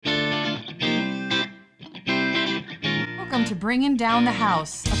welcome to Bringing Down the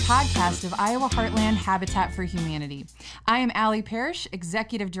House, a podcast of Iowa Heartland Habitat for Humanity. I am Allie Parrish,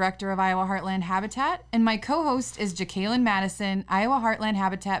 Executive Director of Iowa Heartland Habitat, and my co-host is Jacqueline Madison, Iowa Heartland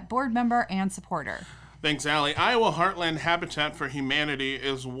Habitat board member and supporter. Thanks, Allie. Iowa Heartland Habitat for Humanity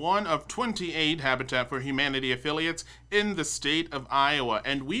is one of 28 Habitat for Humanity affiliates in the state of Iowa,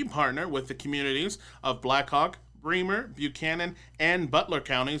 and we partner with the communities of Blackhawk, Bremer, Buchanan, and Butler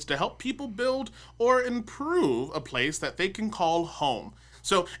counties to help people build or improve a place that they can call home.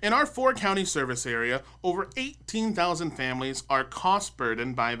 So in our 4-county service area, over 18,000 families are cost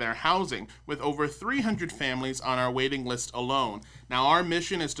burdened by their housing, with over 300 families on our waiting list alone. Now our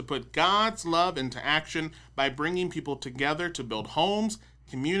mission is to put God's love into action by bringing people together to build homes,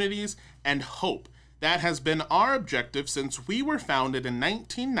 communities, and hope. That has been our objective since we were founded in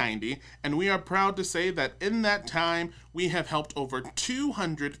 1990, and we are proud to say that in that time, we have helped over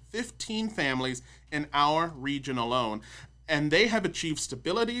 215 families in our region alone. And they have achieved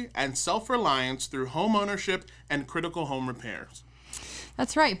stability and self-reliance through home ownership and critical home repairs.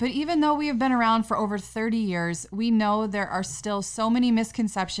 That's right, but even though we have been around for over 30 years, we know there are still so many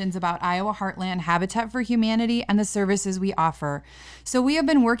misconceptions about Iowa Heartland Habitat for Humanity and the services we offer. So we have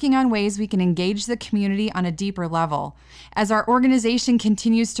been working on ways we can engage the community on a deeper level. As our organization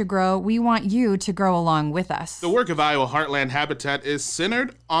continues to grow, we want you to grow along with us. The work of Iowa Heartland Habitat is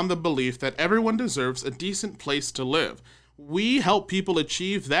centered on the belief that everyone deserves a decent place to live. We help people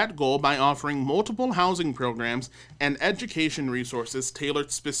achieve that goal by offering multiple housing programs and education resources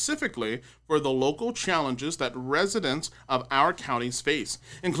tailored specifically for the local challenges that residents of our counties face,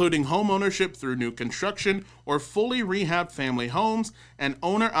 including home ownership through new construction or fully rehabbed family homes, and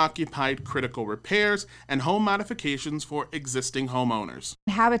owner-occupied critical repairs and home modifications for existing homeowners.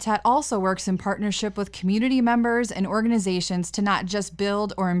 Habitat also works in partnership with community members and organizations to not just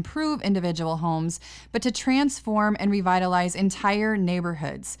build or improve individual homes, but to transform and revitalize entire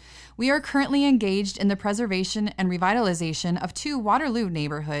neighborhoods. We are currently engaged in the preservation and revitalization of 2 Waterloo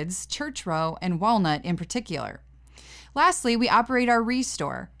neighborhoods, Church Row and Walnut in particular. Lastly, we operate our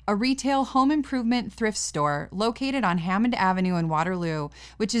Restore, a retail home improvement thrift store located on Hammond Avenue in Waterloo,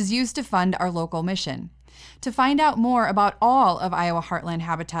 which is used to fund our local mission. To find out more about all of Iowa Heartland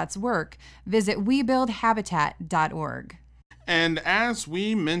Habitat's work, visit webuildhabitat.org. And as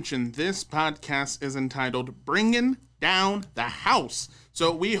we mentioned, this podcast is entitled Bringing Down the House.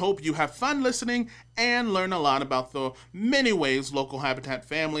 So we hope you have fun listening and learn a lot about the many ways local Habitat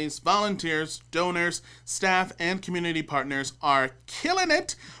families, volunteers, donors, staff, and community partners are killing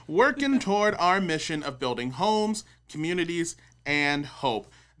it, working toward our mission of building homes, communities, and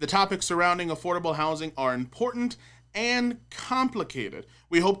hope. The topics surrounding affordable housing are important and complicated.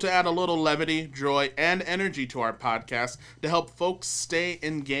 We hope to add a little levity, joy, and energy to our podcast to help folks stay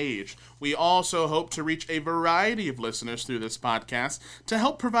engaged. We also hope to reach a variety of listeners through this podcast to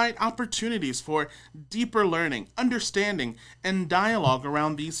help provide opportunities for deeper learning, understanding, and dialogue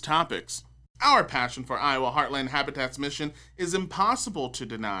around these topics. Our passion for Iowa Heartland Habitat's mission is impossible to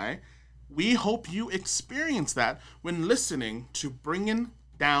deny. We hope you experience that when listening to Bringing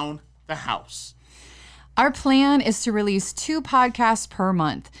Down the House. Our plan is to release 2 podcasts per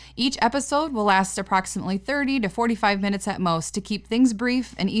month. Each episode will last approximately 30 to 45 minutes at most to keep things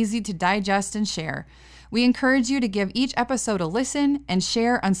brief and easy to digest and share. We encourage you to give each episode a listen and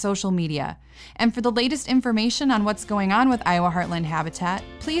share on social media. And for the latest information on what's going on with Iowa Heartland Habitat,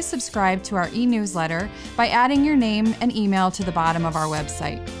 please subscribe to our e-newsletter by adding your name and email to the bottom of our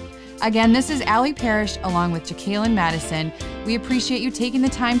website. Again, this is Allie Parrish along with Jacqueline Madison. We appreciate you taking the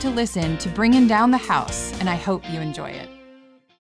time to listen to Bringing Down the House, and I hope you enjoy it.